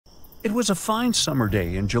It was a fine summer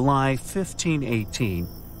day in July 1518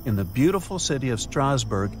 in the beautiful city of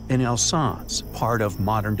Strasbourg in Alsace, part of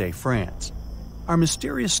modern-day France. Our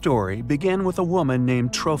mysterious story began with a woman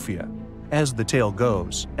named Trophia. As the tale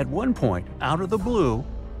goes, at one point, out of the blue,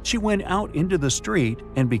 she went out into the street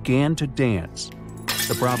and began to dance.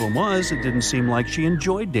 The problem was, it didn't seem like she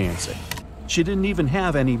enjoyed dancing. She didn't even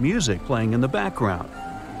have any music playing in the background.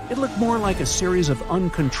 It looked more like a series of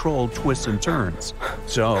uncontrolled twists and turns.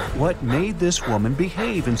 So, what made this woman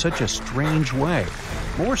behave in such a strange way?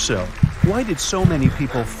 More so, why did so many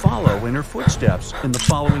people follow in her footsteps in the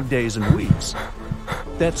following days and weeks?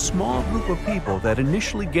 That small group of people that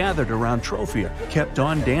initially gathered around Trophia kept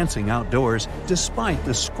on dancing outdoors despite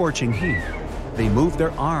the scorching heat. They moved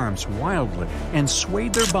their arms wildly and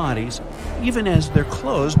swayed their bodies even as their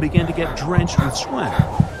clothes began to get drenched with sweat.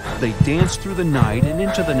 They danced through the night and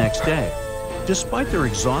into the next day. Despite their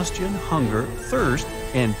exhaustion, hunger, thirst,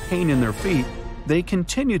 and pain in their feet, they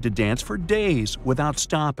continued to dance for days without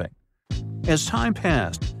stopping. As time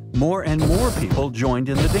passed, more and more people joined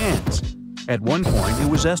in the dance. At one point, it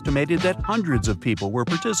was estimated that hundreds of people were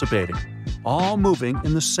participating, all moving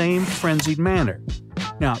in the same frenzied manner.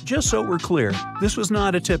 Now, just so we're clear, this was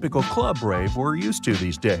not a typical club rave we're used to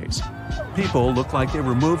these days. People looked like they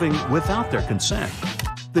were moving without their consent.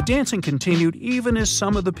 The dancing continued even as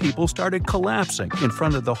some of the people started collapsing in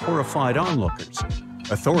front of the horrified onlookers.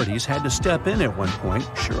 Authorities had to step in at one point,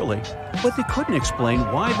 surely, but they couldn't explain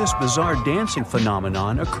why this bizarre dancing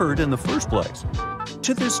phenomenon occurred in the first place.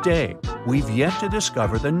 To this day, we've yet to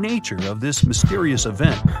discover the nature of this mysterious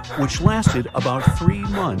event, which lasted about 3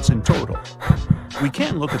 months in total. We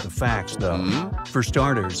can look at the facts, though. For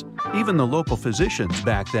starters, even the local physicians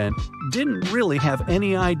back then didn't really have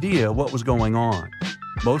any idea what was going on.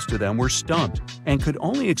 Most of them were stumped and could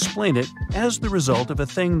only explain it as the result of a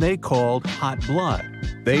thing they called hot blood.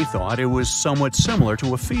 They thought it was somewhat similar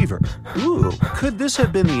to a fever. Ooh, could this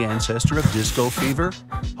have been the ancestor of disco fever?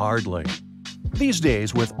 Hardly. These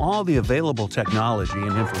days, with all the available technology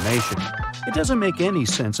and information, it doesn't make any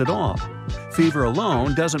sense at all. Fever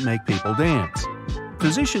alone doesn't make people dance.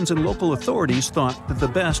 Physicians and local authorities thought that the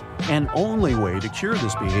best and only way to cure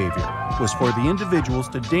this behavior was for the individuals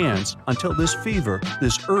to dance until this fever,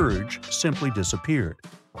 this urge, simply disappeared.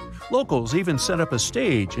 Locals even set up a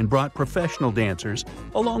stage and brought professional dancers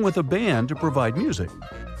along with a band to provide music.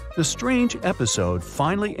 The strange episode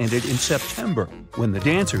finally ended in September when the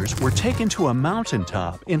dancers were taken to a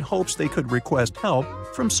mountaintop in hopes they could request help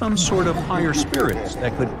from some sort of higher spirits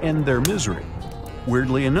that could end their misery.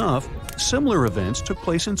 Weirdly enough, similar events took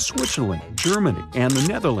place in Switzerland, Germany, and the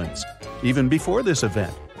Netherlands, even before this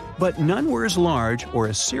event, but none were as large or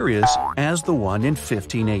as serious as the one in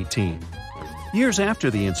 1518. Years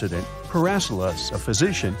after the incident, Paracelsus, a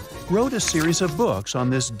physician, wrote a series of books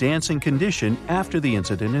on this dancing condition after the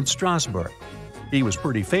incident in Strasbourg. He was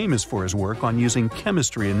pretty famous for his work on using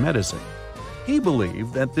chemistry in medicine. He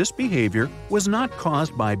believed that this behavior was not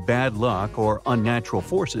caused by bad luck or unnatural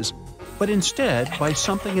forces, but instead by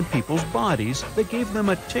something in people's bodies that gave them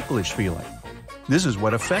a ticklish feeling. This is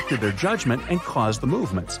what affected their judgment and caused the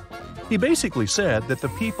movements. He basically said that the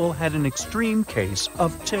people had an extreme case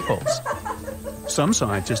of tickles. Some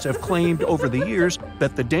scientists have claimed over the years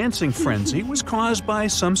that the dancing frenzy was caused by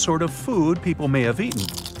some sort of food people may have eaten,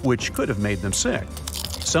 which could have made them sick.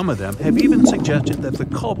 Some of them have even suggested that the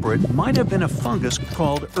culprit might have been a fungus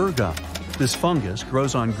called ergot. This fungus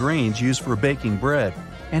grows on grains used for baking bread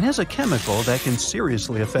and has a chemical that can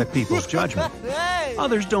seriously affect people's judgment.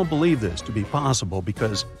 Others don't believe this to be possible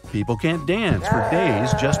because people can't dance for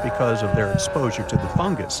days just because of their exposure to the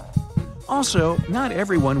fungus. Also, not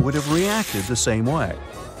everyone would have reacted the same way.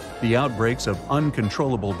 The outbreaks of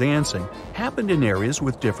uncontrollable dancing happened in areas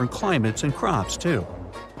with different climates and crops, too.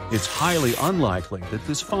 It's highly unlikely that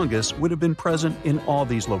this fungus would have been present in all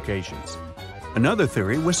these locations. Another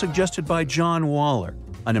theory was suggested by John Waller,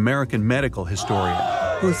 an American medical historian,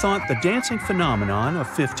 who thought the dancing phenomenon of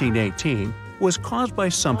 1518 was caused by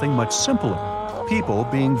something much simpler, people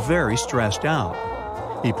being very stressed out.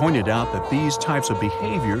 He pointed out that these types of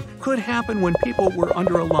behavior could happen when people were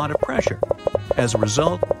under a lot of pressure. As a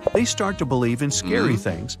result, they start to believe in scary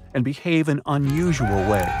things and behave in unusual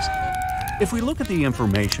ways. If we look at the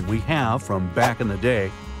information we have from back in the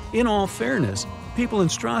day, in all fairness, people in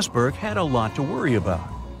Strasbourg had a lot to worry about.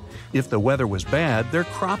 If the weather was bad, their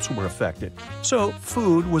crops were affected, so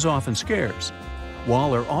food was often scarce.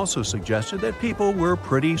 Waller also suggested that people were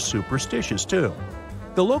pretty superstitious too.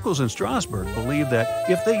 The locals in Strasbourg believed that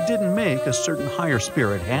if they didn't make a certain higher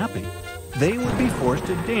spirit happy, they would be forced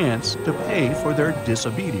to dance to pay for their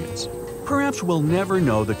disobedience. Perhaps we'll never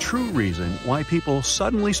know the true reason why people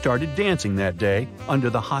suddenly started dancing that day under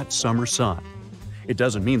the hot summer sun. It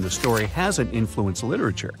doesn't mean the story hasn't influenced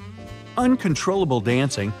literature. Uncontrollable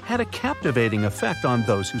dancing had a captivating effect on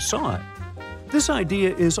those who saw it. This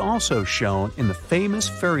idea is also shown in the famous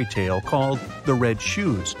fairy tale called The Red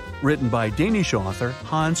Shoes, written by Danish author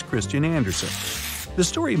Hans Christian Andersen. The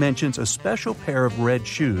story mentions a special pair of red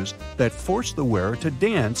shoes that forced the wearer to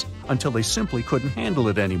dance until they simply couldn't handle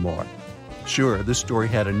it anymore. Sure, this story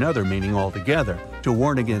had another meaning altogether, to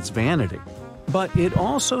warn against vanity. But it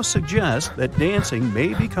also suggests that dancing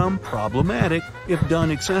may become problematic if done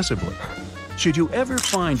excessively. Should you ever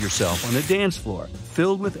find yourself on a dance floor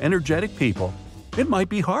filled with energetic people, it might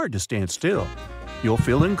be hard to stand still. You'll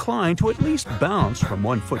feel inclined to at least bounce from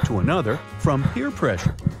one foot to another from peer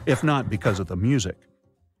pressure, if not because of the music.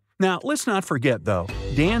 Now, let's not forget, though,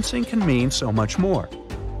 dancing can mean so much more.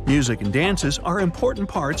 Music and dances are important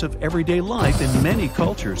parts of everyday life in many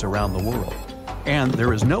cultures around the world. And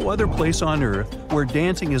there is no other place on earth where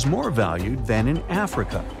dancing is more valued than in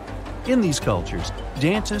Africa. In these cultures,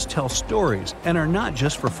 dances tell stories and are not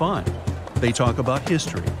just for fun. They talk about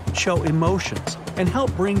history, show emotions, and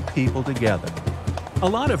help bring people together. A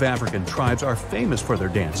lot of African tribes are famous for their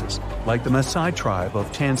dances, like the Maasai tribe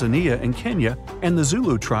of Tanzania and Kenya and the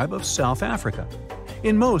Zulu tribe of South Africa.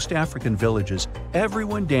 In most African villages,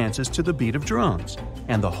 everyone dances to the beat of drums,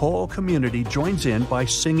 and the whole community joins in by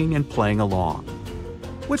singing and playing along.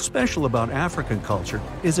 What's special about African culture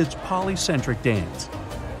is its polycentric dance.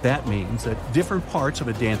 That means that different parts of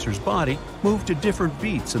a dancer's body move to different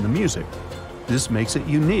beats in the music. This makes it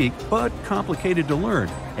unique but complicated to learn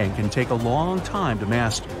and can take a long time to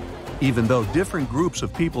master. Even though different groups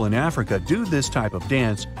of people in Africa do this type of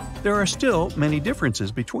dance, there are still many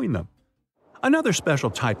differences between them. Another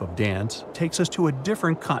special type of dance takes us to a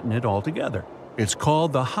different continent altogether. It's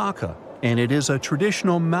called the haka, and it is a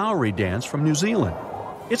traditional Maori dance from New Zealand.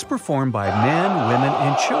 It's performed by men, women,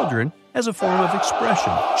 and children as a form of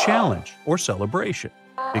expression, challenge, or celebration.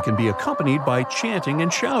 It can be accompanied by chanting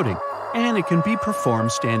and shouting, and it can be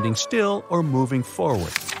performed standing still or moving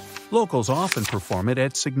forward. Locals often perform it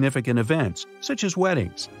at significant events, such as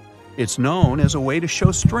weddings. It's known as a way to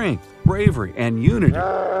show strength, bravery, and unity,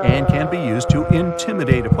 and can be used to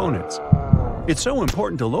intimidate opponents. It's so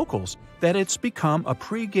important to locals that it's become a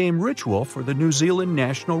pre-game ritual for the New Zealand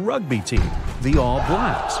national rugby team, the All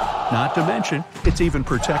Blacks. Not to mention, it's even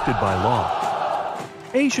protected by law.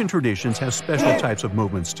 Asian traditions have special types of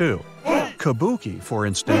movements too. Kabuki, for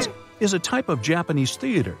instance, is a type of Japanese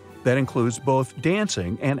theater that includes both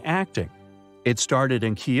dancing and acting. It started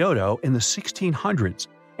in Kyoto in the 1600s,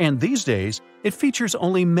 and these days it features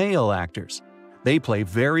only male actors. They play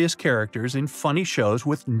various characters in funny shows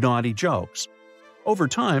with naughty jokes. Over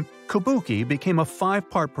time, Kabuki became a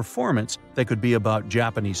 5-part performance that could be about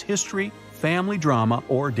Japanese history, family drama,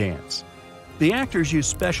 or dance. The actors use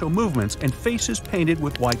special movements and faces painted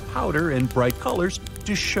with white powder and bright colors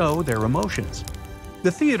to show their emotions.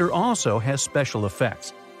 The theater also has special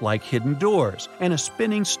effects, like hidden doors and a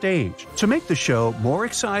spinning stage, to make the show more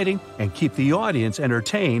exciting and keep the audience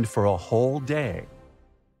entertained for a whole day.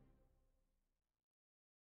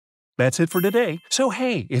 That's it for today. So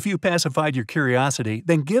hey, if you pacified your curiosity,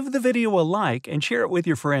 then give the video a like and share it with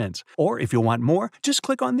your friends. Or if you want more, just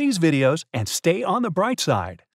click on these videos and stay on the bright side.